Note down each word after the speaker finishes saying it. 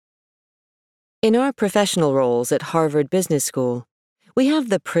In our professional roles at Harvard Business School, we have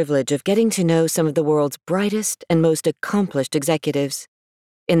the privilege of getting to know some of the world's brightest and most accomplished executives,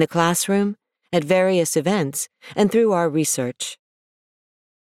 in the classroom, at various events, and through our research.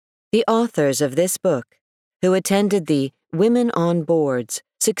 The authors of this book, who attended the Women on Boards,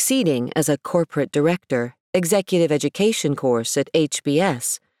 Succeeding as a Corporate Director executive education course at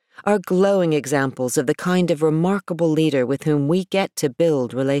HBS, are glowing examples of the kind of remarkable leader with whom we get to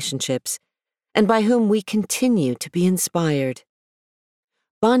build relationships, and by whom we continue to be inspired.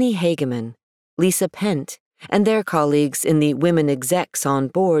 Bonnie Hagemann, Lisa Pent, and their colleagues in the Women Execs on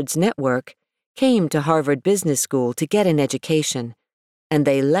Boards network came to Harvard Business School to get an education, and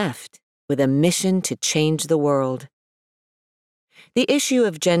they left with a mission to change the world. The issue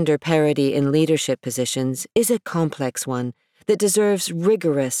of gender parity in leadership positions is a complex one that deserves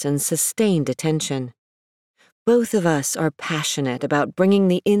rigorous and sustained attention. Both of us are passionate about bringing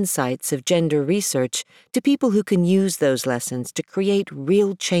the insights of gender research to people who can use those lessons to create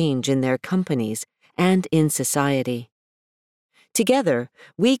real change in their companies and in society. Together,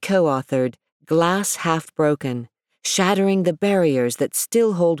 we co-authored Glass Half Broken, Shattering the Barriers That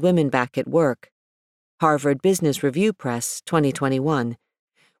Still Hold Women Back at Work, Harvard Business Review Press, 2021,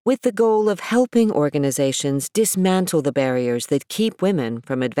 with the goal of helping organizations dismantle the barriers that keep women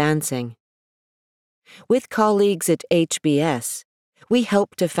from advancing. With colleagues at HBS, we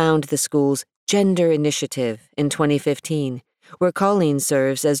helped to found the school's Gender Initiative in 2015, where Colleen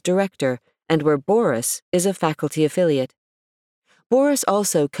serves as director and where Boris is a faculty affiliate. Boris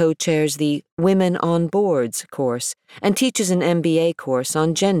also co-chairs the Women on Boards course and teaches an MBA course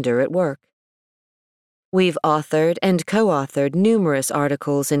on gender at work. We've authored and co-authored numerous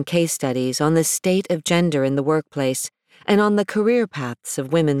articles and case studies on the state of gender in the workplace and on the career paths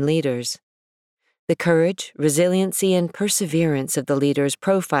of women leaders. The courage, resiliency, and perseverance of the leaders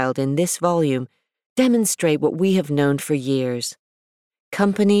profiled in this volume demonstrate what we have known for years.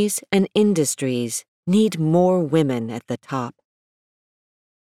 Companies and industries need more women at the top.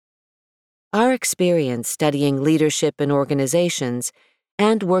 Our experience studying leadership in organizations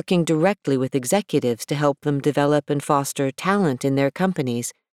and working directly with executives to help them develop and foster talent in their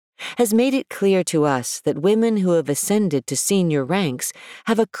companies has made it clear to us that women who have ascended to senior ranks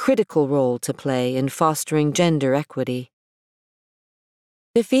have a critical role to play in fostering gender equity.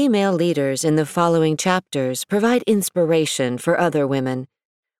 The female leaders in the following chapters provide inspiration for other women,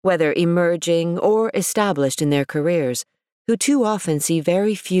 whether emerging or established in their careers, who too often see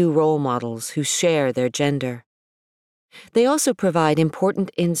very few role models who share their gender. They also provide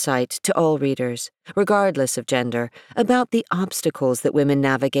important insight to all readers, regardless of gender, about the obstacles that women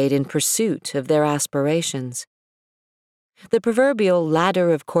navigate in pursuit of their aspirations. The proverbial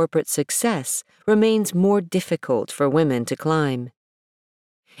ladder of corporate success remains more difficult for women to climb.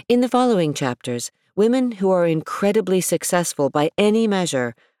 In the following chapters, women who are incredibly successful by any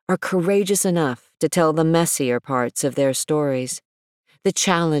measure are courageous enough to tell the messier parts of their stories, the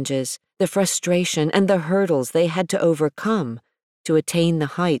challenges, the frustration, and the hurdles they had to overcome to attain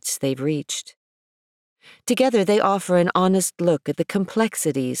the heights they've reached. Together, they offer an honest look at the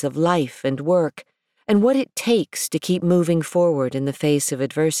complexities of life and work and what it takes to keep moving forward in the face of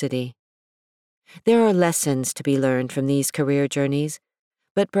adversity. There are lessons to be learned from these career journeys,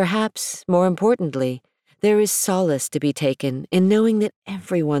 but perhaps, more importantly, there is solace to be taken in knowing that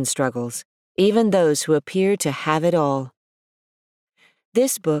everyone struggles, even those who appear to have it all.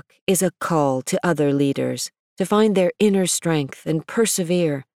 This book is a call to other leaders to find their inner strength and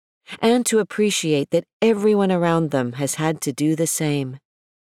persevere, and to appreciate that everyone around them has had to do the same.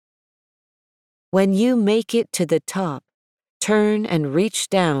 When you make it to the top, turn and reach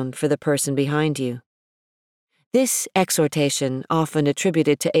down for the person behind you. This exhortation, often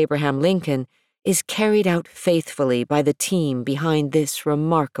attributed to Abraham Lincoln, is carried out faithfully by the team behind this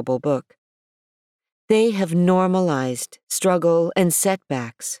remarkable book. They have normalized struggle and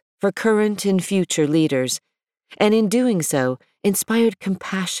setbacks for current and future leaders, and in doing so, inspired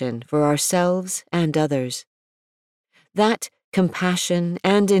compassion for ourselves and others. That compassion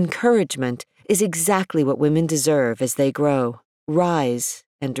and encouragement is exactly what women deserve as they grow, rise,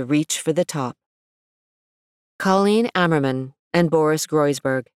 and reach for the top. Colleen Ammerman and Boris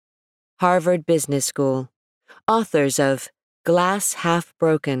Groysberg, Harvard Business School, authors of Glass Half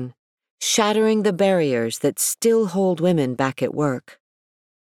Broken, Shattering the Barriers That Still Hold Women Back at Work.